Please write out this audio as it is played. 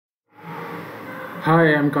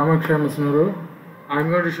Hi, I'm Kamaksha Musnuru.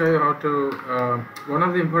 I'm going to show you how to, one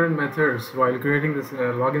of the important methods while creating this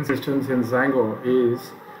login systems in Django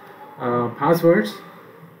is passwords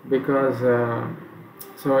because,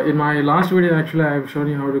 so in my last video actually I've shown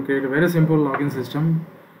you how to create a very simple login system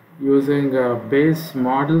using base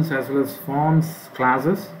models as well as forms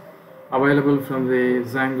classes available from the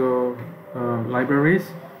Django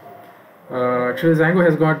libraries. Actually, Django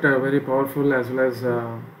has got very powerful as well as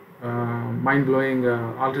mind-blowing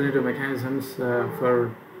alternative mechanisms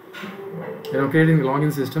for creating the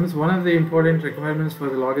login systems. One of the important requirements for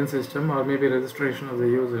the login system, or maybe registration of the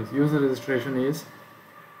users, user registration is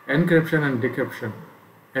encryption and decryption.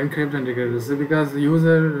 Encrypt and decrypt. This is because the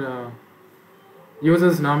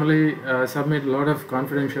users normally submit a lot of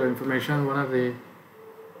confidential information. One of the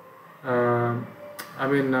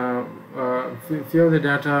few of the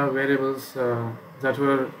data variables that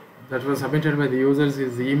were submitted by the users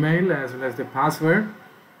is the email as well as the password.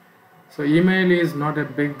 So email is not a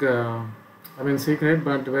big secret,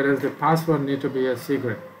 but whereas the password need to be a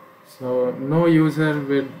secret. So no user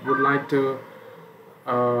would like to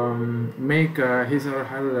make his or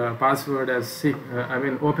her password as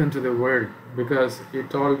open to the world, because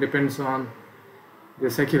it all depends on the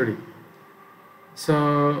security.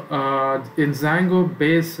 So in Django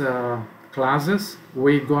base classes,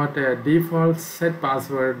 we got a default set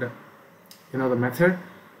password, the method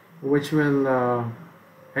which will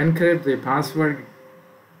encrypt the password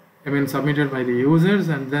submitted by the users,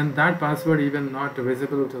 and then that password even not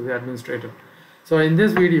visible to the administrator. So in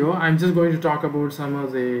this video I'm just going to talk about some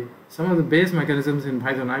of the base mechanisms in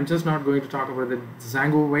Python. I'm just not going to talk about the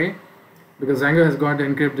Django way, because Django has got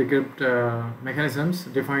encrypt decrypt mechanisms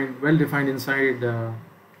well defined inside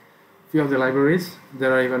few of the libraries.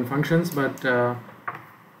 There are even functions, but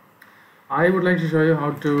I would like to show you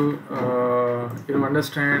how to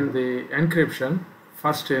understand the encryption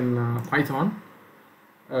first in Python.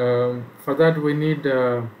 For that we need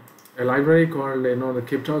a library called the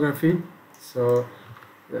cryptography. So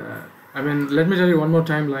let me tell you one more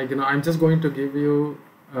time, I'm just going to give you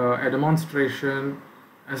a demonstration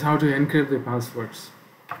as how to encrypt the passwords,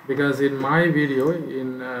 because in my video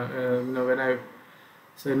in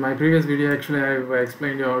my previous video actually I've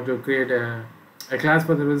explained you how to create a class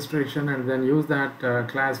for the registration and then use that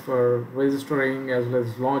class for registering as well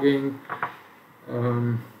as logging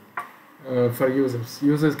for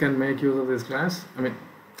users can make use of this class.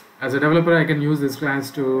 As a developer I can use this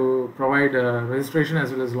class to provide registration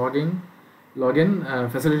as well as login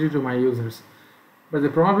facility to my users. But the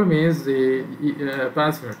problem is the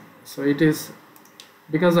password. So it is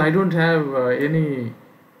because I don't have any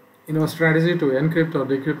strategy to encrypt or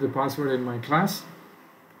decrypt the password in my class.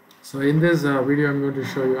 So in this video I'm going to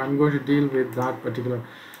show you, I'm going to deal with that particular.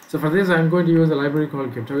 So for this I'm going to use a library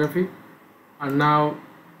called cryptography. And now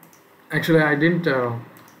actually I didn't I'm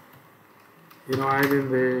in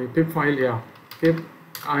the pip file. Pip,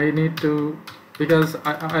 I need to, because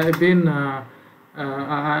I've been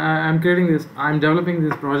I'm creating this, I'm developing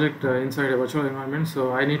this project inside a virtual environment,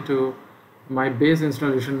 so I need to, my base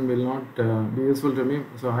installation will not be useful to me,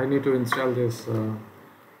 so I need to install this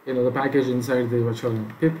the package inside the virtual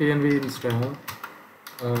environment. Pip env install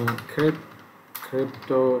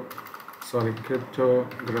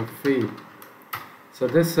cryptography. So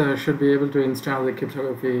this should be able to install the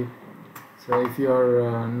cryptography. So if you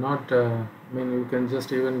are not you can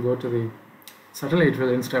just even go to the, certainly it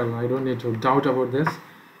will install, I don't need to doubt about this.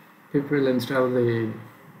 It will install the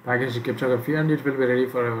package cryptography and it will be ready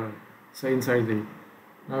for our, so inside the,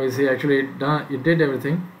 now you see actually it did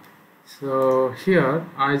everything. So here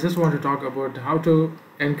I just want to talk about how to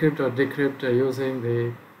encrypt or decrypt using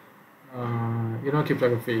the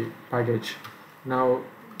cryptography package. Now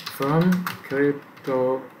from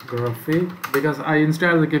cryptography, because I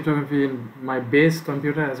installed the cryptography in my base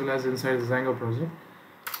computer as well as inside the Django project,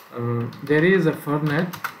 there is a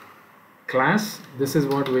fornet class. This is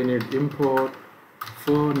what we need, import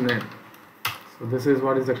fornet. So this is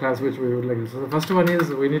what is the class which we would like. So the first one is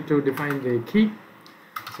we need to define the key.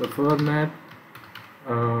 So fornet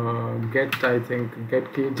get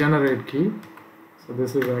key, generate key. So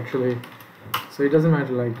this is actually, so it doesn't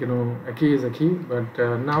matter, a key is a key, but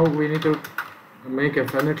now we need to make a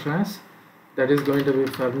fornet class that is going to be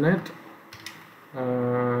fornet.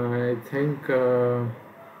 I think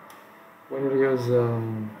we will use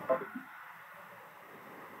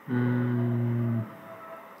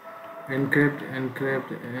encrypt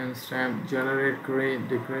and stamp, generate, create,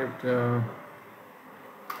 decrypt.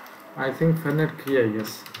 I think fornet key, I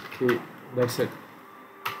guess key, that's it.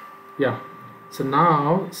 So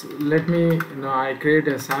now let me, I create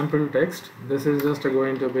a sample text. This is just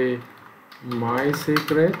going to be my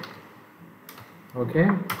secret. Okay,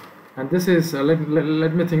 and this is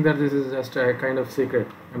let me think that this is just a kind of secret.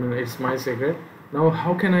 I mean, it's my secret. Now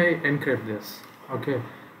how can I encrypt this? Okay,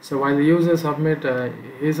 so while the user submit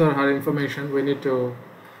his or her information, we need to,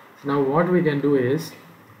 now what we can do is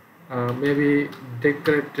maybe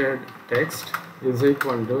decrypted text is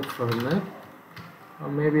equal to format, or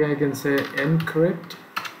maybe I can say encrypt.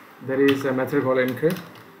 There is a method called encrypt,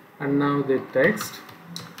 and now the text,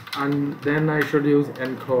 and then I should use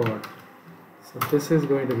encode. So this is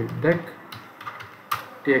going to be dec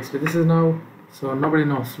txt. This is now, so nobody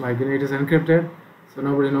knows, like, you know, it is encrypted, so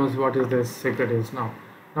nobody knows what is this secret is now.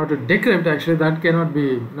 Now to decrypt, actually that cannot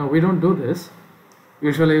be, no, we don't do this.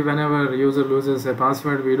 Usually whenever user loses a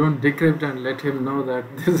password, we don't decrypt and let him know that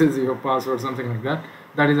this is your password, something like that.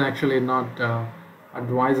 That is actually not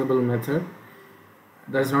advisable method.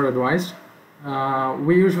 That is not advised.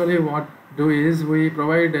 We usually what do is we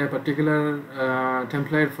provide a particular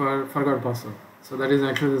template for forgot password. So that is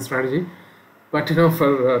actually the strategy. But you know,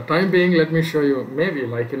 for time being, let me show you. Maybe,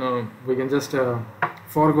 like, you know, we can just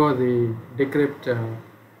forego the decrypt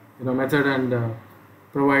you know, method and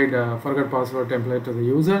provide a forgot password template to the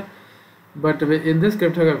user. But in this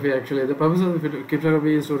cryptography, actually the purpose of the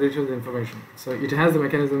cryptography is to retrieve the information. So it has the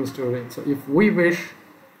mechanisms to read. So if we wish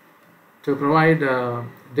to provide a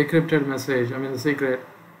decrypted message, I mean the secret,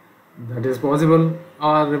 that is possible.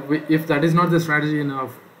 Or if that is not the strategy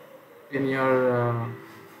enough in your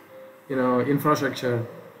you know, infrastructure,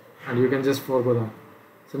 and you can just forego that.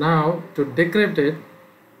 So now to decrypt it,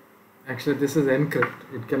 actually this is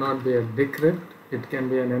encrypt. It cannot be a decrypt, it can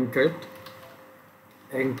be an encrypt.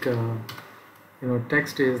 You know,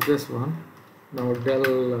 text is this one. Now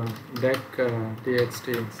dec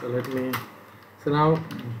txt. So let me, so now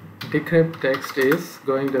decrypt text is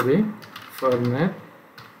going to be format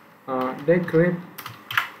decrypt,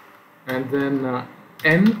 and then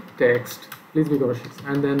end text, please be cautious,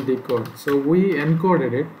 and then decode. So we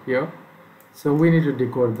encoded it here, so we need to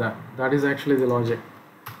decode that. That is actually the logic.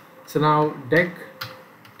 So now dec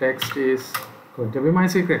text is going to be my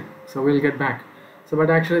secret, so we'll get back. So but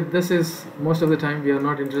actually this is, most of the time we are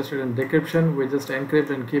not interested in decryption. We just encrypt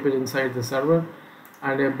and keep it inside the server,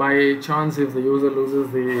 and by chance if the user loses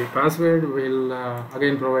the password, we'll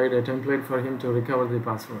again provide a template for him to recover the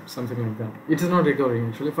password, something like that. It is not recovering,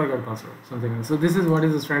 actually forgot password, something like that. So this is what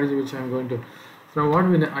is the strategy which I am going to. So now what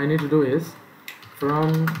I need to do is,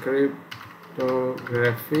 from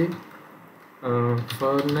cryptography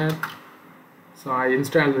format, so I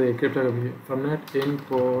install the cryptography format,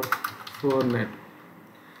 import format.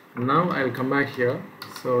 Now I'll come back here,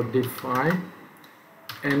 so define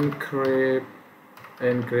encrypt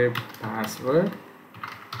password,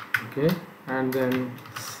 okay, and then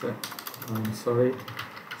self.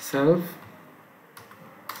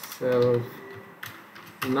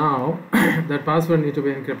 Now that password need to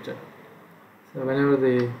be encrypted. So whenever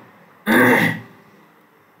the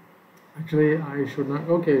actually I should not,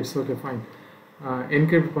 okay, it's okay, fine.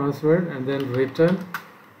 Encrypt password, and then return.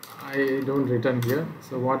 I don't return here.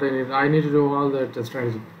 So what I need to do all that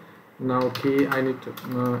strategy. Now key, I need to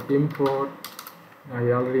import.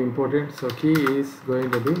 I already imported, so key is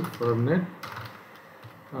going to be format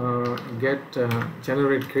get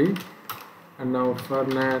generate key, and now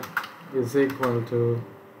format is equal to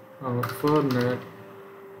format,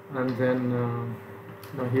 and then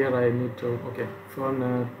now here I need to, okay,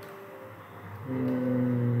 format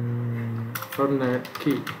format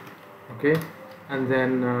key, okay, and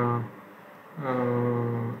then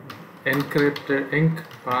encrypted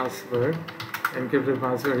password. Encrypted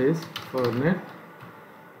password is format,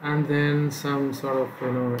 and then some sort of,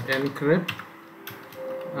 you know, encrypt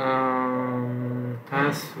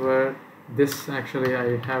password. This actually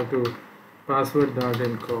I have to password dot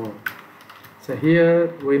encode. So here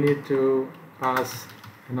we need to pass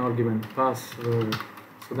an argument, password.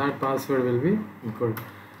 So that password will be encoded.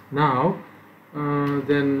 Now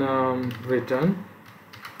then return.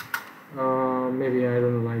 Maybe I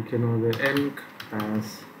don't know, like, you know, the enc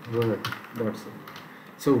password. That's it.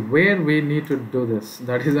 So where we need to do this,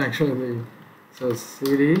 that is actually the, so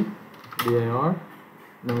cd dir.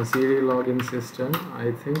 Now cd login system.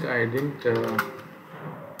 I think I didn't.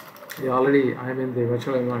 Already I'm in the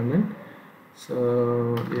virtual environment.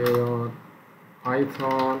 So dir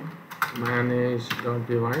python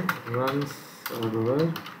manage.py run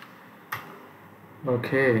server.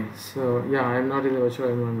 Okay, so yeah, I'm not in the virtual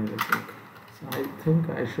environment, I think. So I think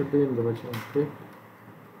I should be in the virtual pip.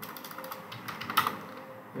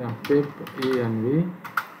 Yeah, pip env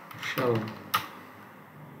shell.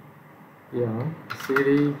 Yeah,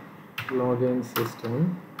 cd login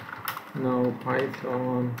system. Now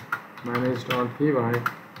python manage.py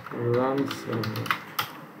run server.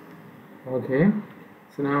 Okay,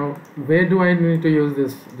 so now where do I need to use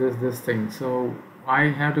this thing? So I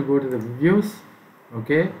have to go to the views.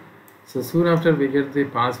 Okay, so soon after we get the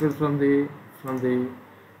password from the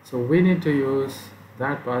so we need to use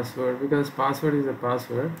that password, because password is a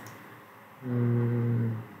password.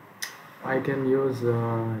 I can use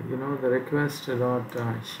you know, the request dot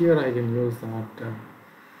here I can use that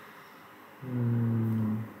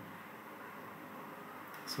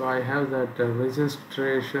so I have that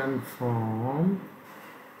registration form.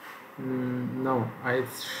 No, I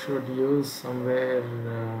should use somewhere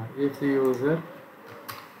if the user.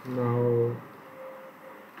 No,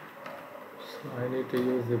 so I need to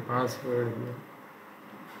use the password here.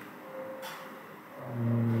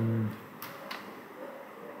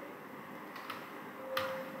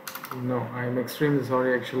 No, I'm extremely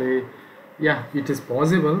sorry, actually. Yeah, it is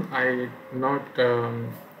possible. I not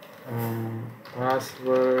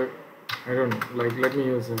password, I don't know, like, let me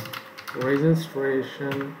use a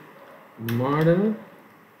registration model.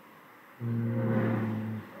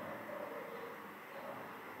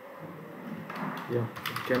 Yeah,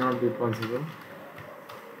 it cannot be possible.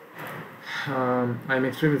 I'm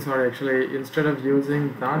extremely sorry, actually. Instead of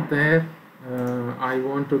using that there, I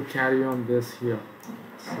want to carry on this here.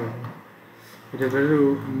 So it is better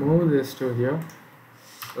to move this to here.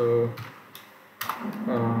 So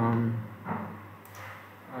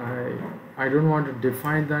I don't want to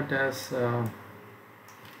define that as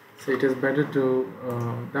so it is better to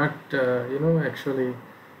that you know, actually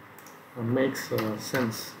makes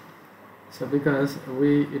sense. So because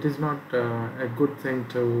it is not a good thing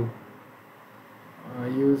to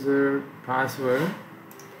user password.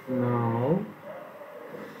 Now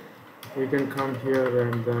we can come here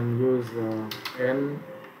and then use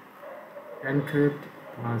encrypt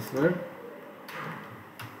password.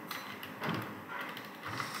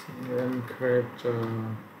 Encrypt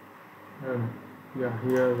yeah,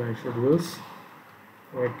 here I should use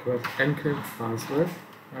encrypt password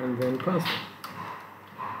and then password.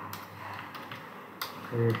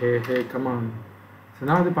 Hey, come on. So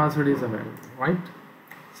now the password is available, right?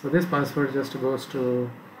 So this password just goes to,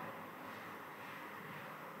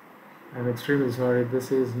 I'm extremely sorry,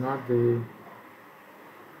 this is not the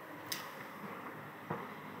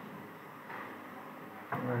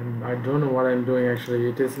I don't know what I'm doing, actually.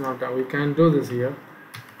 It is not, we can't do this here.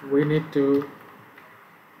 We need to,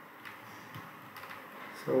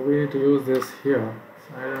 so we need to use this here.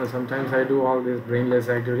 So I don't know, sometimes I do all this brainless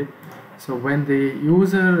activity. So when the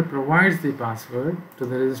user provides the password to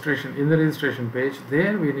the registration, in the registration page,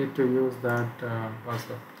 there we need to use that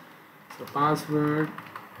password. So password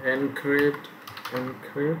encrypt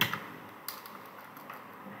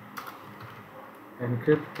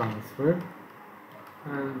password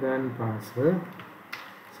and then password.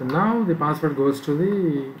 So now the password goes to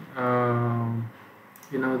the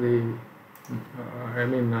you know, the I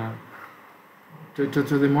mean to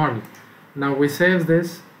the model. Now we save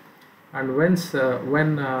this, and when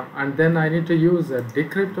and then I need to use a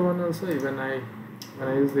decrypt one also. When I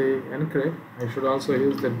use the encrypt, I should also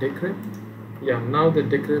use the decrypt. Yeah, now the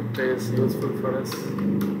decrypt is useful for us.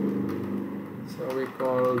 So we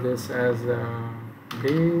call this as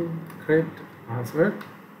decrypt password.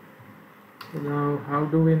 Now how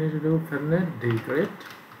do we need to do Fernet? Decrypt,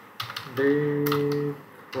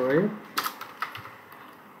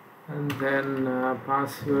 and then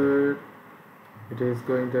password, it is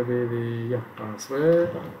going to be the password,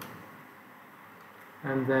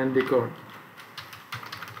 and then decode.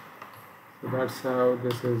 So that's how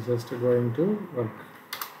this is just going to work.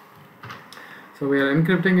 So we are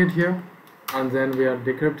encrypting it here, and then we are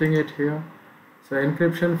decrypting it here. So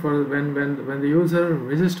encryption, for when the user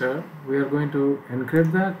register, we are going to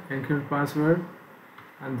encrypt that encrypt password,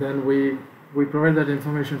 and then we provide that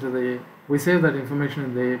information to the, we save that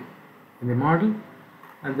information in the model,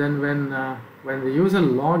 and then when the user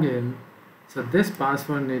log in, so this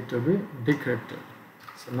password need to be decrypted.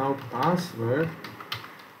 So now password,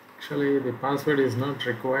 actually the password is not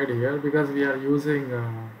required here because we are using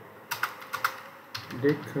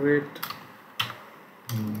decrypt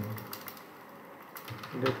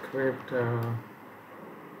I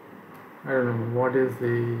don't know what is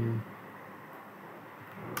the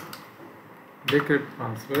decrypt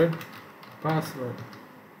password.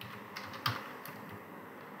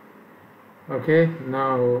 Okay,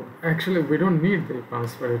 now actually we don't need the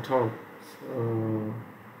password at all. So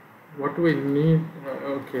what we need,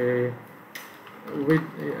 okay,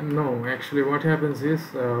 no, actually what happens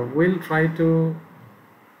is we'll try to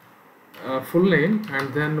full name,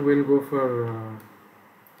 and then we'll go for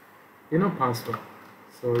you know, password.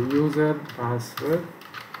 So user password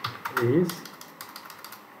is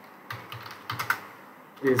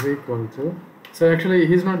equal to, so actually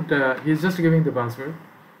he's not he's just giving the password,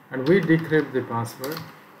 and we decrypt the password,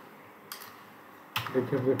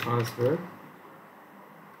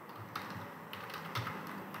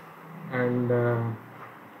 and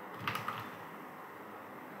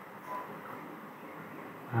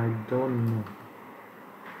I don't know,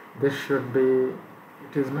 this should be,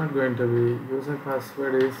 it is not going to be user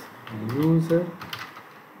password is user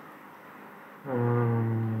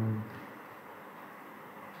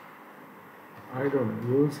I don't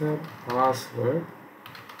know, user password,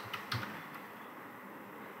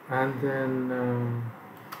 and then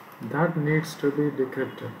that needs to be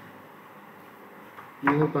decrypted.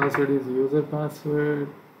 User password is user password,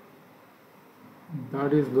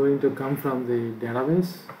 that is going to come from the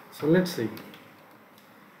database. So let's see.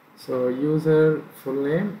 So user full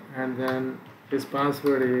name, and then his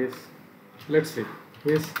password is, let's see,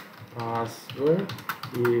 his password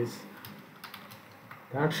is,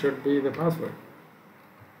 that should be the password,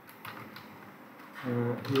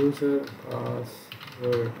 user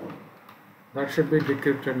password, that should be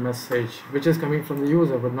decrypted message which is coming from the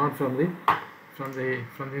user, but not from the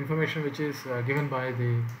information which is given by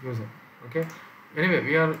the user. Okay, anyway,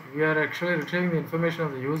 we are actually retrieving the information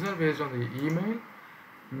of the user based on the email.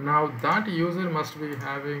 Now that user must be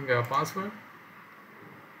having a password.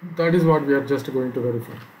 That is what we are just going to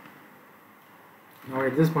verify. Now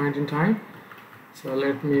at this point in time, so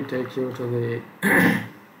let me take you to the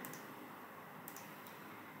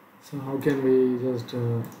so how can we just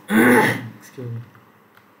excuse me,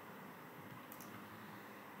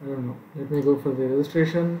 I don't know, let me go for the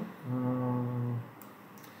registration.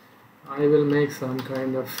 I will make some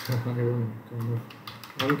kind of I don't know,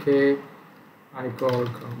 kind of MK, I call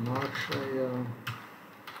Kamakshaya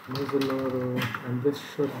Muzunuru, and this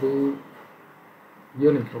should be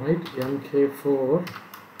unique, right? MK4,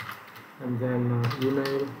 and then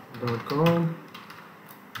email.com.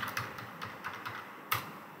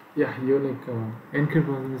 Yeah, unique encrypt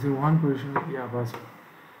was missing one position, yeah, password.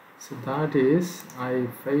 So that is, I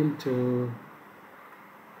failed to,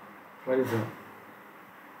 what is that?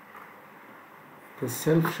 The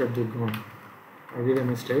self should be gone. I did a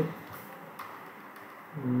mistake.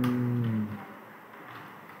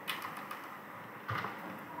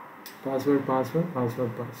 Password. That's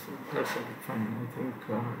okay, fine. I think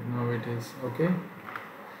now it is okay.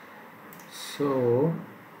 So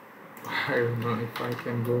I don't know if I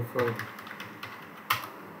can go for,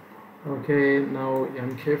 okay, now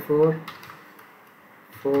mk4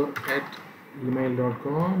 at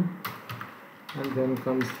email.com, and then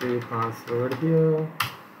comes the password here.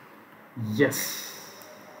 Yes,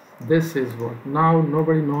 this is what, now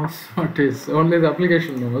nobody knows what is, only the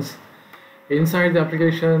application knows. Inside the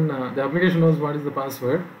application knows what is the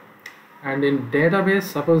password, and in database,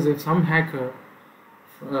 suppose if some hacker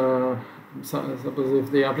suppose if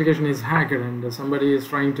the application is hacked and somebody is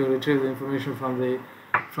trying to retrieve the information from the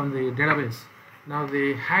database, now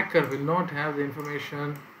the hacker will not have the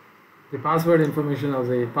information, the password information of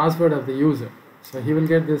the password of the user, so he will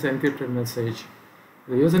get this encrypted message.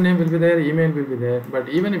 The username will be there, email will be there, but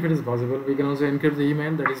even if it is possible, we can also encrypt the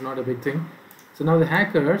email, that is not a big thing. So now the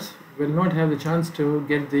hackers will not have the chance to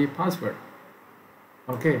get the password.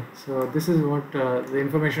 Okay, so this is what the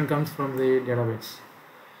information comes from the database.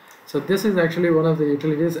 So this is actually one of the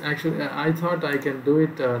utilities. Actually, I thought I can do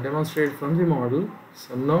it, demonstrate from the model.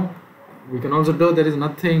 So no, we can also do. There is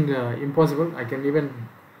nothing impossible. I can even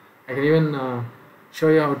show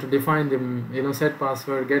you how to define the set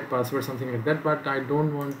password, get password, something like that. But I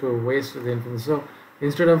don't want to waste the information. So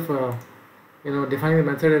instead of defining the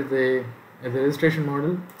method at the registration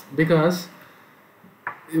model, because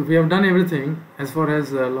we have done everything as far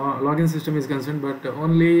as login system is concerned, but the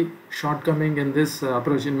only shortcoming in this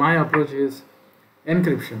approach, in my approach, is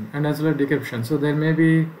encryption and as well as decryption. So there may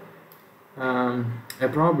be a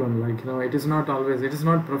problem, like it is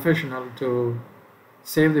not professional to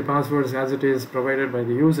save the passwords as it is provided by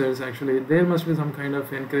the users. Actually, there must be some kind of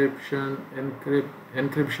encryption and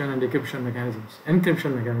decryption mechanisms.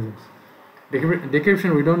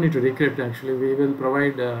 Decryption, we don't need to decrypt. Actually, we will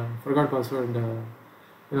provide forgot password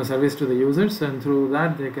service to the users, and through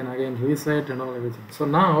that they can again reset and all everything. So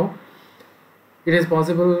now it is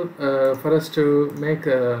possible for us to make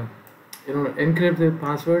encrypt the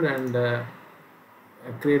password and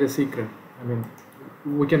create a secret. I mean,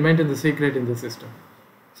 we can maintain the secret in the system.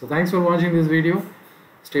 So thanks for watching this video.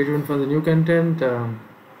 Stay tuned for the new content.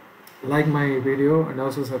 Like my video and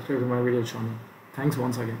also subscribe to my video channel. Thanks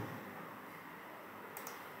once again.